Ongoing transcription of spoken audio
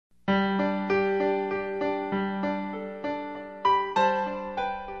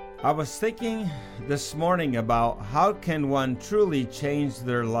I was thinking this morning about how can one truly change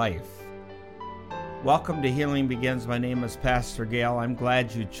their life. Welcome to Healing Begins. My name is Pastor Gail. I'm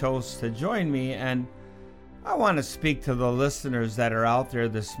glad you chose to join me, and I want to speak to the listeners that are out there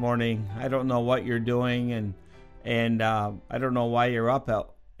this morning. I don't know what you're doing, and I don't know why you're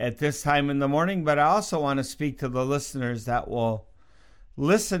up at this time in the morning, but I also want to speak to the listeners that will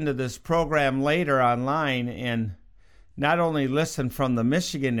listen to this program later online and not only listen from the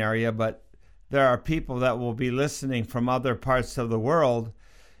Michigan area, but there are people that will be listening from other parts of the world.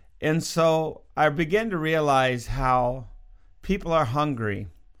 And so I began to realize how people are hungry.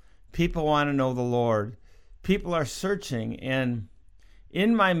 People want to know the Lord. People are searching. And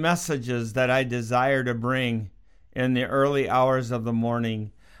in my messages that I desire to bring in the early hours of the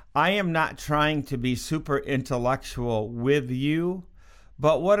morning, I am not trying to be super intellectual with you.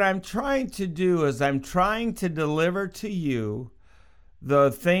 But what I'm trying to do is I'm trying to deliver to you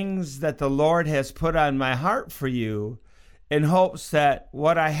the things that the Lord has put on my heart for you in hopes that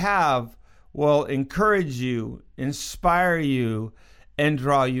what I have will encourage you, inspire you, and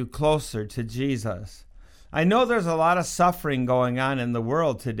draw you closer to Jesus. I know there's a lot of suffering going on in the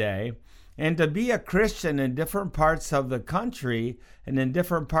world today, and to be a Christian in different parts of the country and in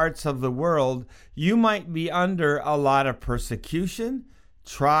different parts of the world, you might be under a lot of persecution,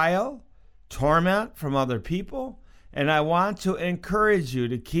 trial, torment from other people, and I want to encourage you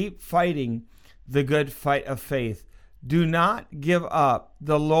to keep fighting the good fight of faith. Do not give up.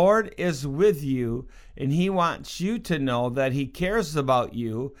 The Lord is with you, and He wants you to know that He cares about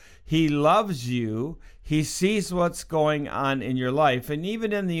you. He loves you. He sees what's going on in your life. And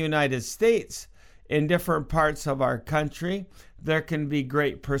even in the United States, in different parts of our country, there can be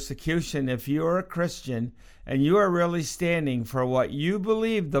great persecution. If you are a Christian and you are really standing for what you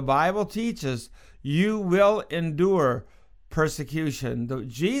believe the Bible teaches, you will endure persecution.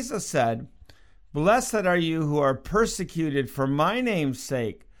 Jesus said, "Blessed are you who are persecuted for my name's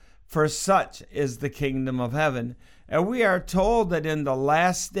sake, for such is the kingdom of heaven." And we are told that in the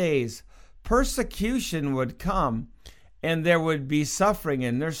last days, persecution would come and there would be suffering.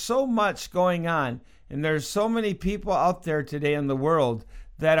 And there's so much going on. And there's so many people out there today in the world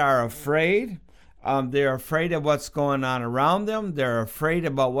that are afraid. They're afraid of what's going on around them. They're afraid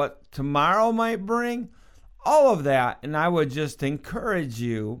about what tomorrow might bring. All of that. And I would just encourage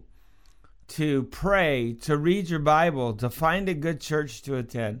you to pray, to read your Bible, to find a good church to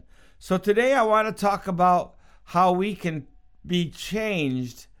attend. So today I want to talk about how we can be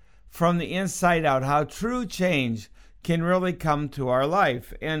changed from the inside out, how true change can really come to our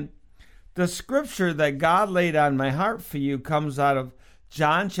life. And the scripture that God laid on my heart for you comes out of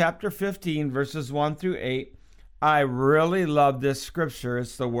John chapter 15, verses 1 through 8. I really love this scripture.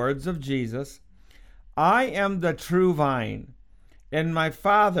 It's the words of Jesus. "I am the true vine, and my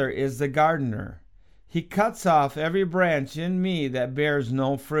Father is the gardener. He cuts off every branch in me that bears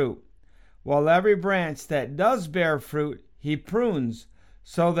no fruit, while every branch that does bear fruit he prunes,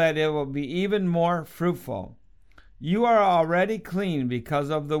 so that it will be even more fruitful. You are already clean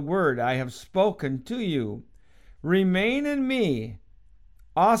because of the word I have spoken to you. Remain in me,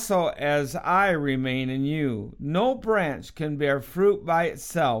 also as I remain in you. No branch can bear fruit by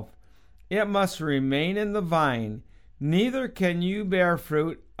itself. It must remain in the vine. Neither can you bear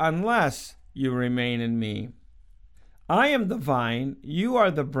fruit unless you remain in me. I am the vine, you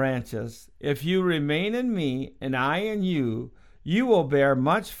are the branches. If you remain in me and I in you, you will bear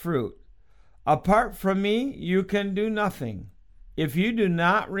much fruit. Apart from me, you can do nothing. If you do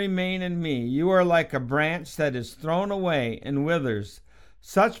not remain in me, you are like a branch that is thrown away and withers.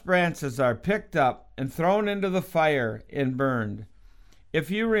 Such branches are picked up and thrown into the fire and burned. If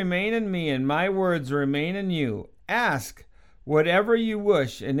you remain in me and my words remain in you, ask whatever you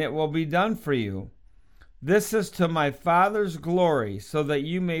wish, and it will be done for you. This is to my Father's glory, so that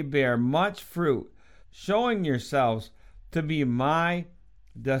you may bear much fruit, showing yourselves to be my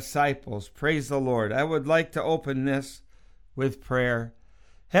disciples." Praise the Lord. I would like to open this with prayer.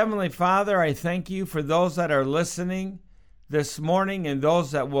 Heavenly Father, I thank you for those that are listening this morning and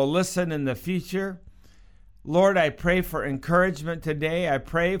those that will listen in the future. Lord, I pray for encouragement today. I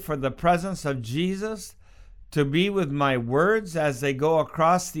pray for the presence of Jesus to be with my words as they go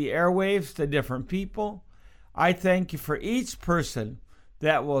across the airwaves to different people. I thank you for each person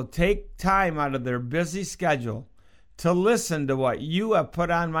that will take time out of their busy schedule to listen to what you have put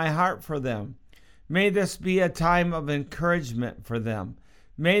on my heart for them. May this be a time of encouragement for them.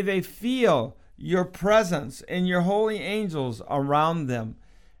 May they feel your presence and your holy angels around them.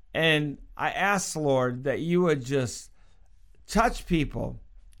 And I ask, Lord, that you would just touch people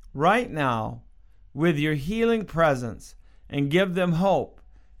right now with your healing presence and give them hope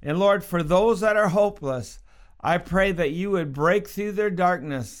And Lord, for those that are hopeless, I pray that you would break through their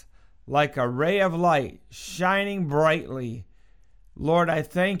darkness like a ray of light shining brightly. Lord, I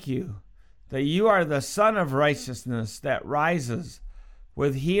thank you that you are the Son of righteousness that rises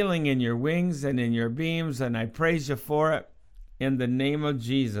with healing in your wings and in your beams, and I praise you for it in the name of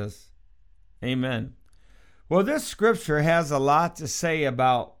Jesus. Amen. Well, this scripture has a lot to say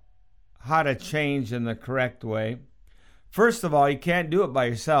about how to change in the correct way. First of all, you can't do it by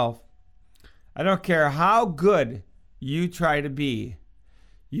yourself. I don't care how good you try to be.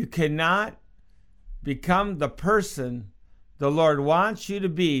 You cannot become the person the Lord wants you to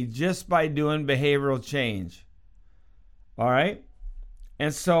be just by doing behavioral change. All right?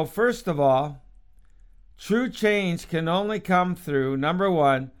 And so, first of all, true change can only come through, number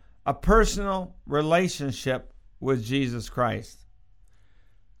one, a personal relationship with Jesus Christ.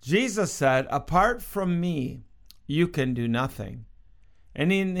 Jesus said, apart from me, you can do nothing.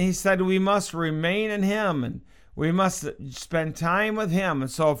 And he said we must remain in him and we must spend time with him. And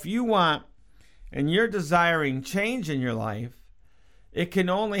so if you want and you're desiring change in your life, it can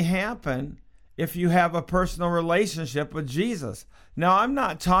only happen if you have a personal relationship with Jesus. Now, I'm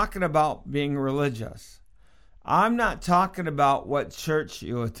not talking about being religious. I'm not talking about what church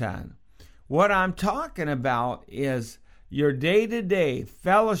you attend. What I'm talking about is your day-to-day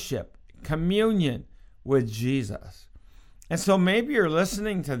fellowship, communion with Jesus. And so maybe you're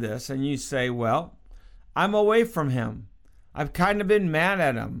listening to this and you say, well, I'm away from him. I've kind of been mad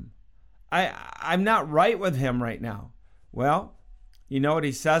at him. I'm not right with him right now. Well, you know what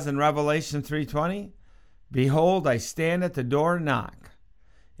he says in Revelation 3:20? Behold, I stand at the door and knock.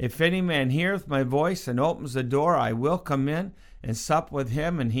 If any man heareth my voice and opens the door, I will come in and sup with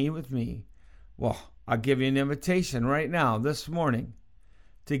him and he with me. Well, I'll give you an invitation right now, this morning,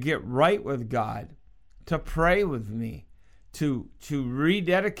 to get right with God, to pray with me, to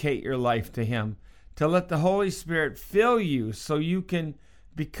rededicate your life to him, to let the Holy Spirit fill you so you can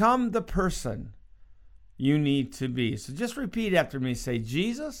become the person you need to be. So just repeat after me. Say,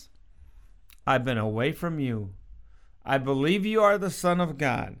 Jesus, I've been away from you. I believe you are the Son of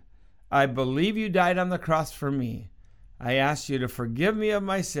God. I believe you died on the cross for me. I ask you to forgive me of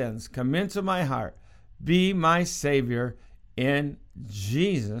my sins. Come into my heart. Be my Savior in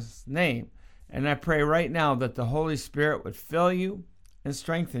Jesus' name. And I pray right now that the Holy Spirit would fill you and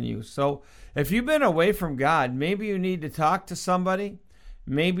strengthen you. So if you've been away from God, maybe you need to talk to somebody.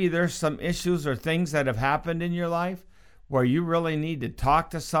 Maybe there's some issues or things that have happened in your life where you really need to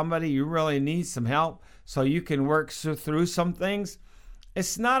talk to somebody. You really need some help so you can work through some things.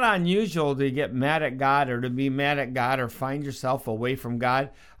 It's not unusual to get mad at God or to be mad at God or find yourself away from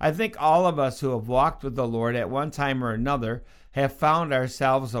God. I think all of us who have walked with the Lord at one time or another have found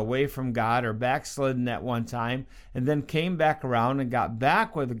ourselves away from God or backslidden at one time and then came back around and got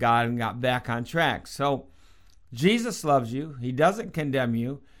back with God and got back on track. So Jesus loves you. He doesn't condemn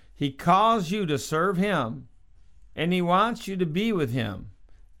you. He calls you to serve him and he wants you to be with him.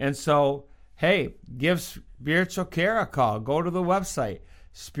 And so, hey, give Spiritual Care a call. Go to the website,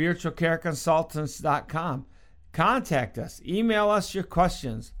 spiritualcareconsultants.com. Contact us. Email us your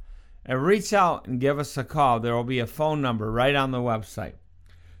questions and reach out and give us a call. There will be a phone number right on the website.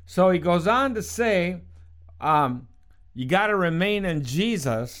 So he goes on to say, you got to remain in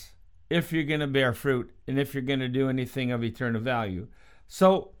Jesus if you're going to bear fruit and if you're going to do anything of eternal value.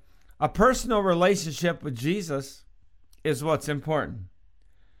 So a personal relationship with Jesus is what's important.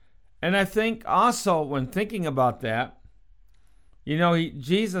 And I think also when thinking about that, you know,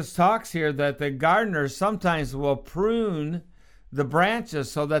 Jesus talks here that the gardener sometimes will prune the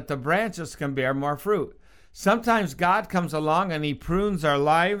branches so that the branches can bear more fruit. Sometimes God comes along and he prunes our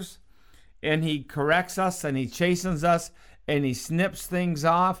lives and he corrects us and he chastens us and he snips things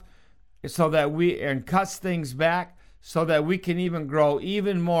off so that and cuts things back so that we can even grow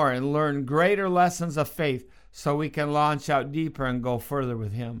even more and learn greater lessons of faith so we can launch out deeper and go further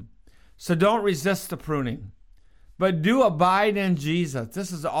with him. So don't resist the pruning, but do abide in Jesus.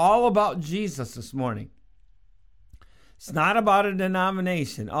 This is all about Jesus this morning. It's not about a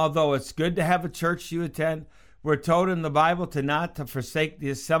denomination, although it's good to have a church you attend. We're told in the Bible to forsake the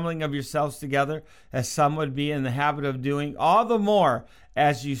assembling of yourselves together, as some would be in the habit of doing, all the more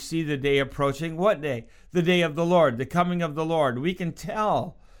as you see the day approaching. What day? The day of the Lord, the coming of the Lord. We can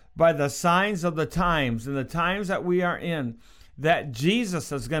tell by the signs of the times and the times that we are in that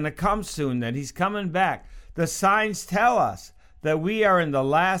Jesus is going to come soon, that he's coming back. The signs tell us that we are in the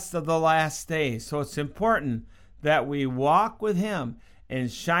last of the last days. So it's important that we walk with him and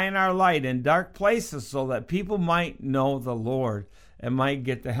shine our light in dark places so that people might know the Lord and might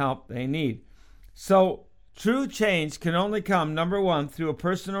get the help they need. So True change can only come, number one, through a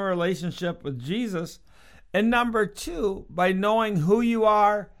personal relationship with Jesus, and number two, by knowing who you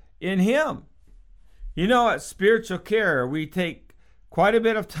are in Him. You know, at Spiritual Care, we take quite a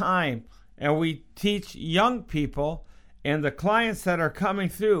bit of time and we teach young people and the clients that are coming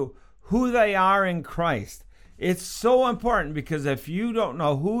through who they are in Christ. It's so important, because if you don't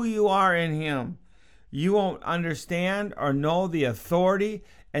know who you are in Him, you won't understand or know the authority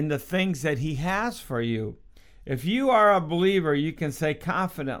and the things that He has for you. If you are a believer, you can say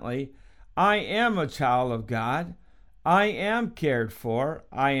confidently, I am a child of God. I am cared for.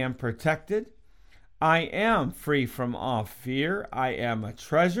 I am protected. I am free from all fear. I am a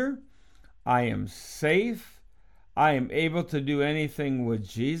treasure. I am safe. I am able to do anything with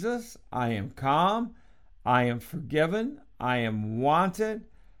Jesus. I am calm. I am forgiven. I am wanted.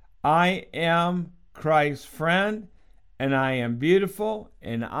 I am Christ's friend. And I am beautiful,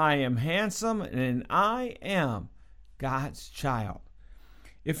 and I am handsome, and I am God's child.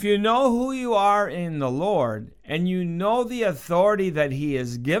 If you know who you are in the Lord, and you know the authority that He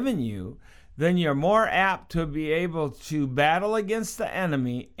has given you, then you're more apt to be able to battle against the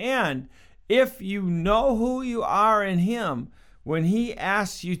enemy. And if you know who you are in Him, when He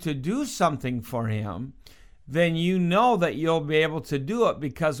asks you to do something for Him, then you know that you'll be able to do it,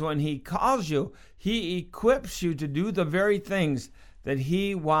 because when He calls you, He equips you to do the very things that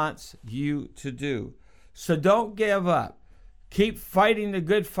He wants you to do. So don't give up. Keep fighting the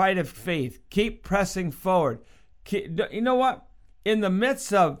good fight of faith. Keep pressing forward. You know what? In the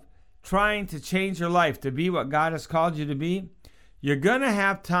midst of trying to change your life to be what God has called you to be, you're going to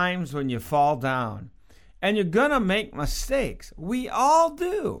have times when you fall down. And you're going to make mistakes. We all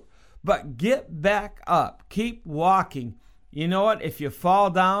do. But get back up. Keep walking. You know what? If you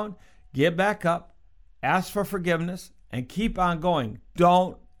fall down, get back up, ask for forgiveness, and keep on going.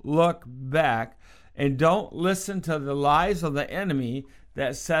 Don't look back, and don't listen to the lies of the enemy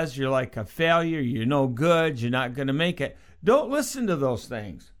that says you're like a failure, you're no good, you're not going to make it. Don't listen to those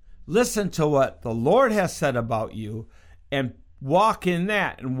things. Listen to what the Lord has said about you, and walk in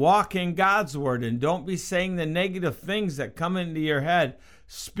that, and walk in God's word, and don't be saying the negative things that come into your head.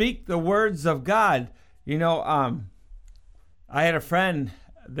 Speak the words of God. You know, I had a friend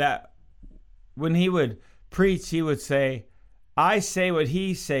that when he would preach, he would say, I say what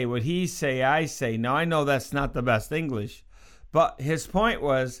he say, I say. Now, I know that's not the best English, but his point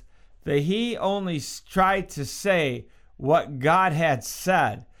was that he only tried to say what God had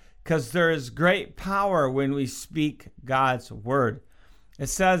said, because there is great power when we speak God's word. It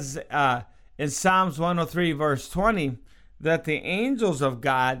says in Psalms 103, verse 20, that the angels of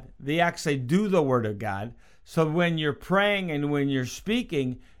God, they actually do the word of God. So when you're praying and when you're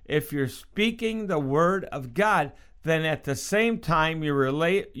speaking, if you're speaking the word of God, then at the same time you're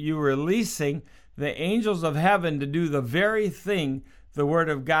releasing the angels of heaven to do the very thing the word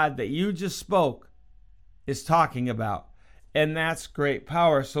of God that you just spoke is talking about. And that's great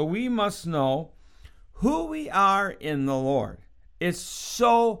power. So we must know who we are in the Lord. It's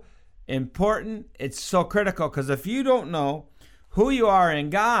so important. It's so critical, because if you don't know who you are in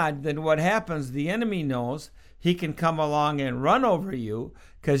God, then what happens, the enemy knows. He can come along and run over you,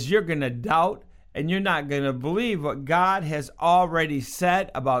 because you're going to doubt and you're not going to believe what God has already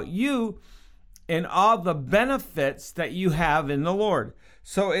said about you and all the benefits that you have in the Lord.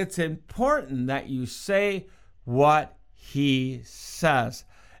 So it's important that you say what He says.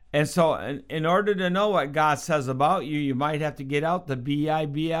 And so in order to know what God says about you, you might have to get out the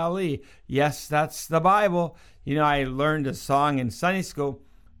Bible. Yes, that's the Bible. You know, I learned a song in Sunday school,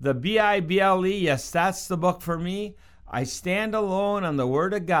 the Bible. Yes, that's the book for me. I stand alone on the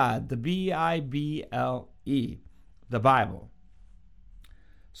Word of God, the Bible, the Bible.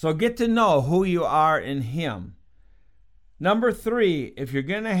 So get to know who you are in Him. Number 3, if you're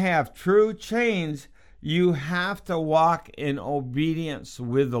going to have true change, you have to walk in obedience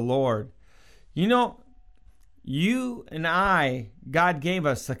with the Lord. You know, you and I, God gave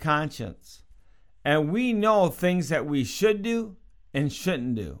us a conscience, and we know things that we should do and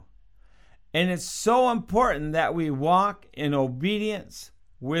shouldn't do. And it's so important that we walk in obedience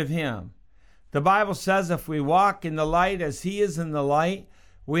with Him. The Bible says if we walk in the light as He is in the light,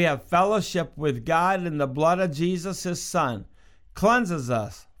 we have fellowship with God, and the blood of Jesus, His Son, cleanses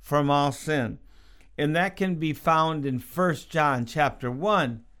us from all sin. And that can be found in 1 John chapter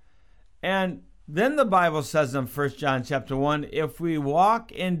 1. And then the Bible says in 1 John chapter 1, if we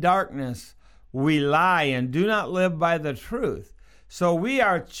walk in darkness, we lie and do not live by the truth. So we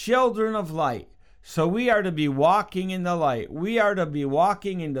are children of light. So we are to be walking in the light. We are to be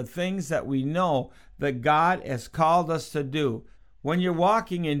walking in the things that we know that God has called us to do. When you're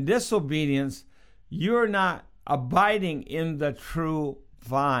walking in disobedience, you're not abiding in the true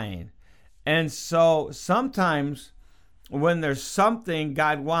vine. And so sometimes when there's something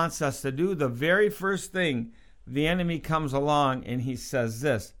God wants us to do, the very first thing, the enemy comes along and he says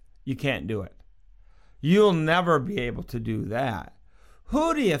this: you can't do it. You'll never be able to do that.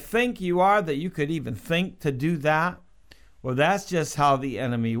 Who do you think you are that you could even think to do that? Well, that's just how the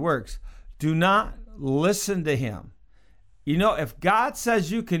enemy works. Do not listen to him. You know, if God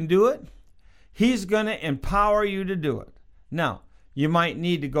says you can do it, he's going to empower you to do it. Now, you might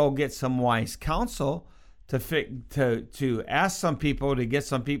need to go get some wise counsel to ask some people, to get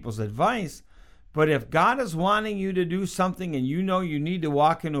some people's advice. But if God is wanting you to do something and you know you need to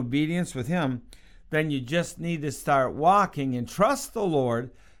walk in obedience with him, then you just need to start walking and trust the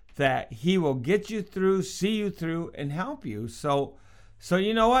Lord that he will get you through, see you through, and help you. So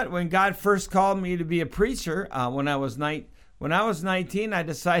you know what? When God first called me to be a preacher, when I was 19, I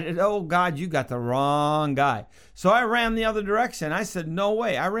decided, oh, God, you got the wrong guy. So I ran the other direction. I said, no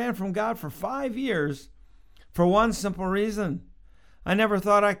way. I ran from God for 5 years for one simple reason. I never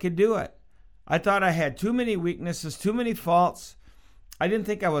thought I could do it. I thought I had too many weaknesses, too many faults. I didn't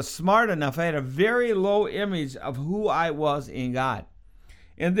think I was smart enough. I had a very low image of who I was in God.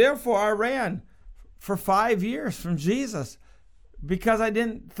 And therefore, I ran for 5 years from Jesus because I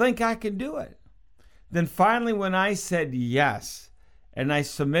didn't think I could do it. Then finally, when I said yes, and I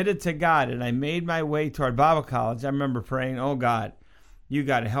submitted to God, and I made my way toward Bible college, I remember praying, oh God, you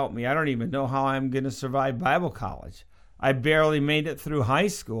got to help me. I don't even know how I'm going to survive Bible college. I barely made it through high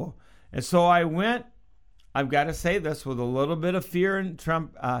school. And so I went, I've got to say this, with a little bit of fear and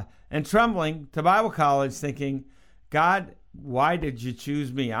trembling to Bible college, thinking, God, why did you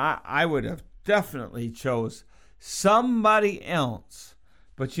choose me? I would have definitely chose somebody else.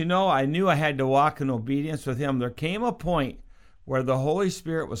 But you know, I knew I had to walk in obedience with him. There came a point where the Holy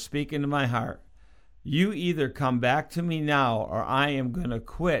Spirit was speaking to my heart. You either come back to me now or I am going to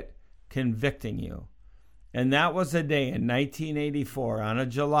quit convicting you. And that was a day in 1984 on a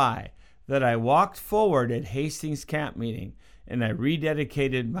July that I walked forward at Hastings Camp Meeting and I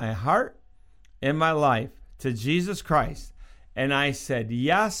rededicated my heart and my life to Jesus Christ. And I said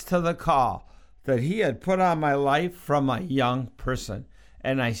yes to the call that he had put on my life from a young person.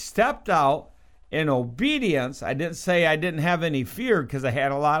 And I stepped out in obedience. I didn't say I didn't have any fear because I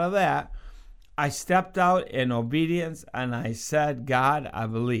had a lot of that. I stepped out in obedience and I said, God, I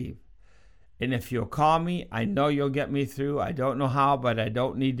believe. And if you'll call me, I know you'll get me through. I don't know how, but I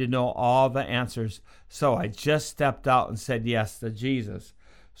don't need to know all the answers. So I just stepped out and said yes to Jesus.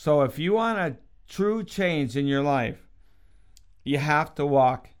 So if you want a true change in your life, you have to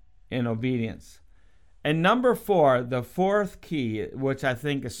walk in obedience. And number 4, the fourth key, which I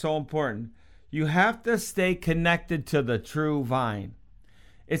think is so important, you have to stay connected to the true vine.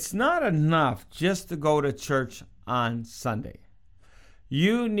 It's not enough just to go to church on Sunday.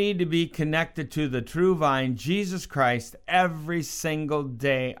 You need to be connected to the true vine, Jesus Christ, every single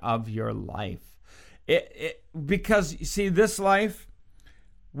day of your life. Because, you see, this life,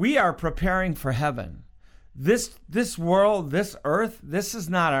 we are preparing for heaven. This world, this earth, this is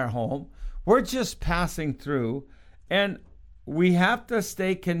not our home. We're just passing through, and we have to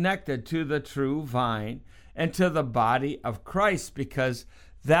stay connected to the true vine and to the body of Christ, because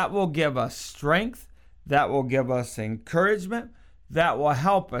that will give us strength, that will give us encouragement, that will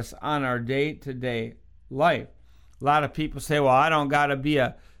help us on our day-to-day life. A lot of people say, well, I don't got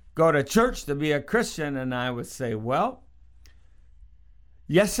to go to church to be a Christian. And I would say, well,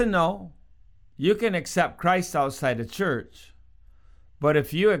 yes and no. You can accept Christ outside of church. But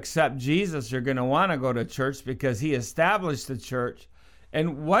if you accept Jesus, you're going to want to go to church because he established the church.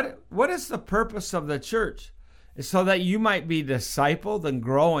 And what is the purpose of the church? It's so that you might be discipled and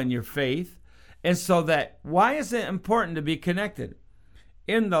grow in your faith. And so that, why is it important to be connected?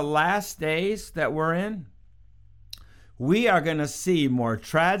 In the last days that we're in, we are going to see more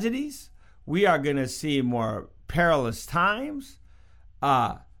tragedies. We are going to see more perilous times.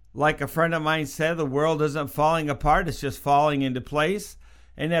 Like a friend of mine said, the world isn't falling apart, it's just falling into place.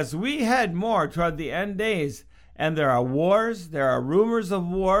 And as we head more toward the end days, and there are wars, there are rumors of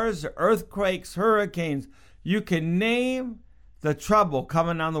wars, earthquakes, hurricanes, you can name the trouble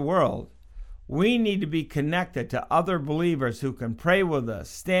coming on the world. We need to be connected to other believers who can pray with us,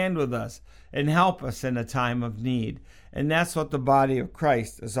 stand with us, and help us in a time of need. And that's what the body of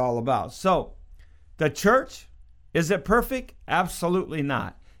Christ is all about. So, the church, is it perfect? Absolutely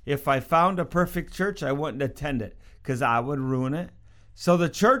not. If I found a perfect church, I wouldn't attend it because I would ruin it. So the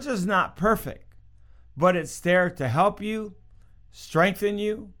church is not perfect, but it's there to help you, strengthen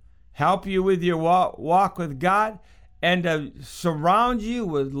you, help you with your walk with God, and to surround you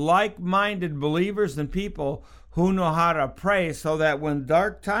with like-minded believers and people who know how to pray, so that when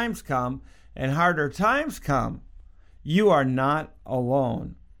dark times come and harder times come, you are not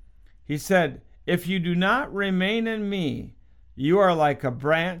alone. He said, if you do not remain in me, you are like a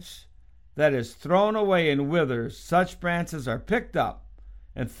branch that is thrown away and withers. Such branches are picked up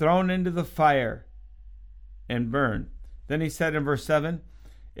and thrown into the fire and burned. Then he said in verse 7,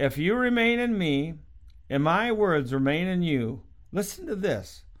 if you remain in me and my words remain in you, listen to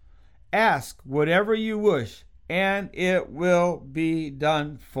this, ask whatever you wish and it will be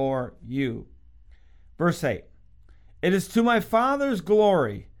done for you. Verse 8, it is to my Father's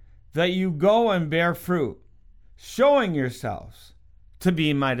glory that you go and bear fruit, showing yourselves to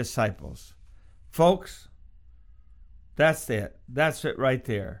be my disciples. Folks, that's it. That's it right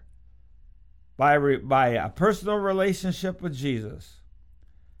there. By a personal relationship with Jesus,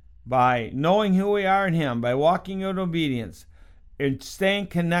 by knowing who we are in him, by walking in obedience, and staying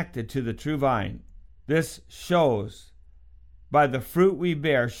connected to the true vine, this shows, by the fruit we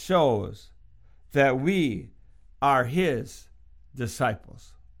bear, shows that we are his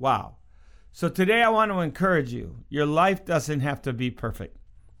disciples. Wow. So today I want to encourage you. Your life doesn't have to be perfect,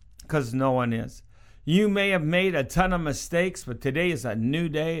 because no one is. You may have made a ton of mistakes, but today is a new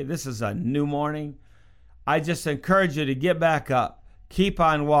day. This is a new morning. I just encourage you to get back up. Keep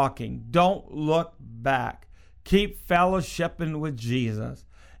on walking. Don't look back. Keep fellowshipping with Jesus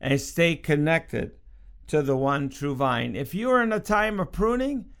and stay connected to the one true vine. If you are in a time of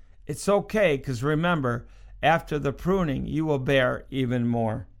pruning, it's okay, because remember, after the pruning, you will bear even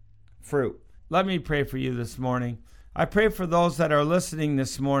more fruit. Let me pray for you this morning. I pray for those that are listening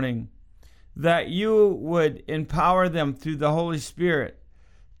this morning, that you would empower them through the Holy Spirit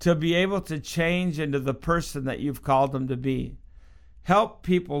to be able to change into the person that you've called them to be. Help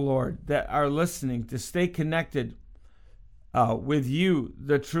people, Lord, that are listening to stay connected with you,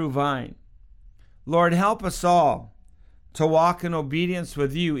 the true vine. Lord, help us all to walk in obedience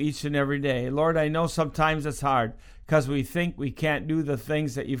with you each and every day. Lord, I know sometimes it's hard because we think we can't do the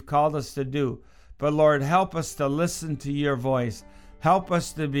things that you've called us to do. But Lord, help us to listen to your voice. Help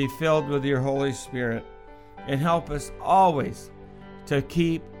us to be filled with your Holy Spirit. And help us always to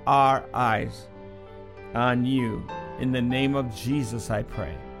keep our eyes on you. In the name of Jesus, I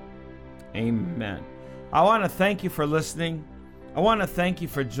pray. Amen. I want to thank you for listening. I want to thank you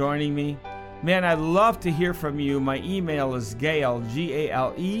for joining me. Man, I'd love to hear from you. My email is Gale,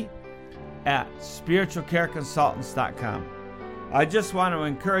 Gale, @spiritualcareconsultants.com. I just want to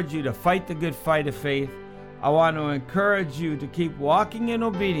encourage you to fight the good fight of faith. I want to encourage you to keep walking in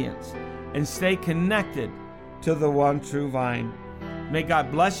obedience and stay connected to the one true vine. May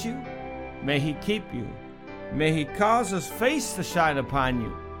God bless you. May he keep you. May he cause his face to shine upon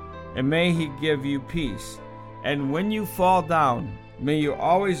you. And may he give you peace. And when you fall down, may you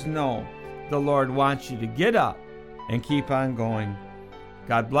always know the Lord wants you to get up and keep on going.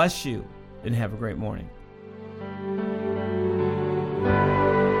 God bless you and have a great morning.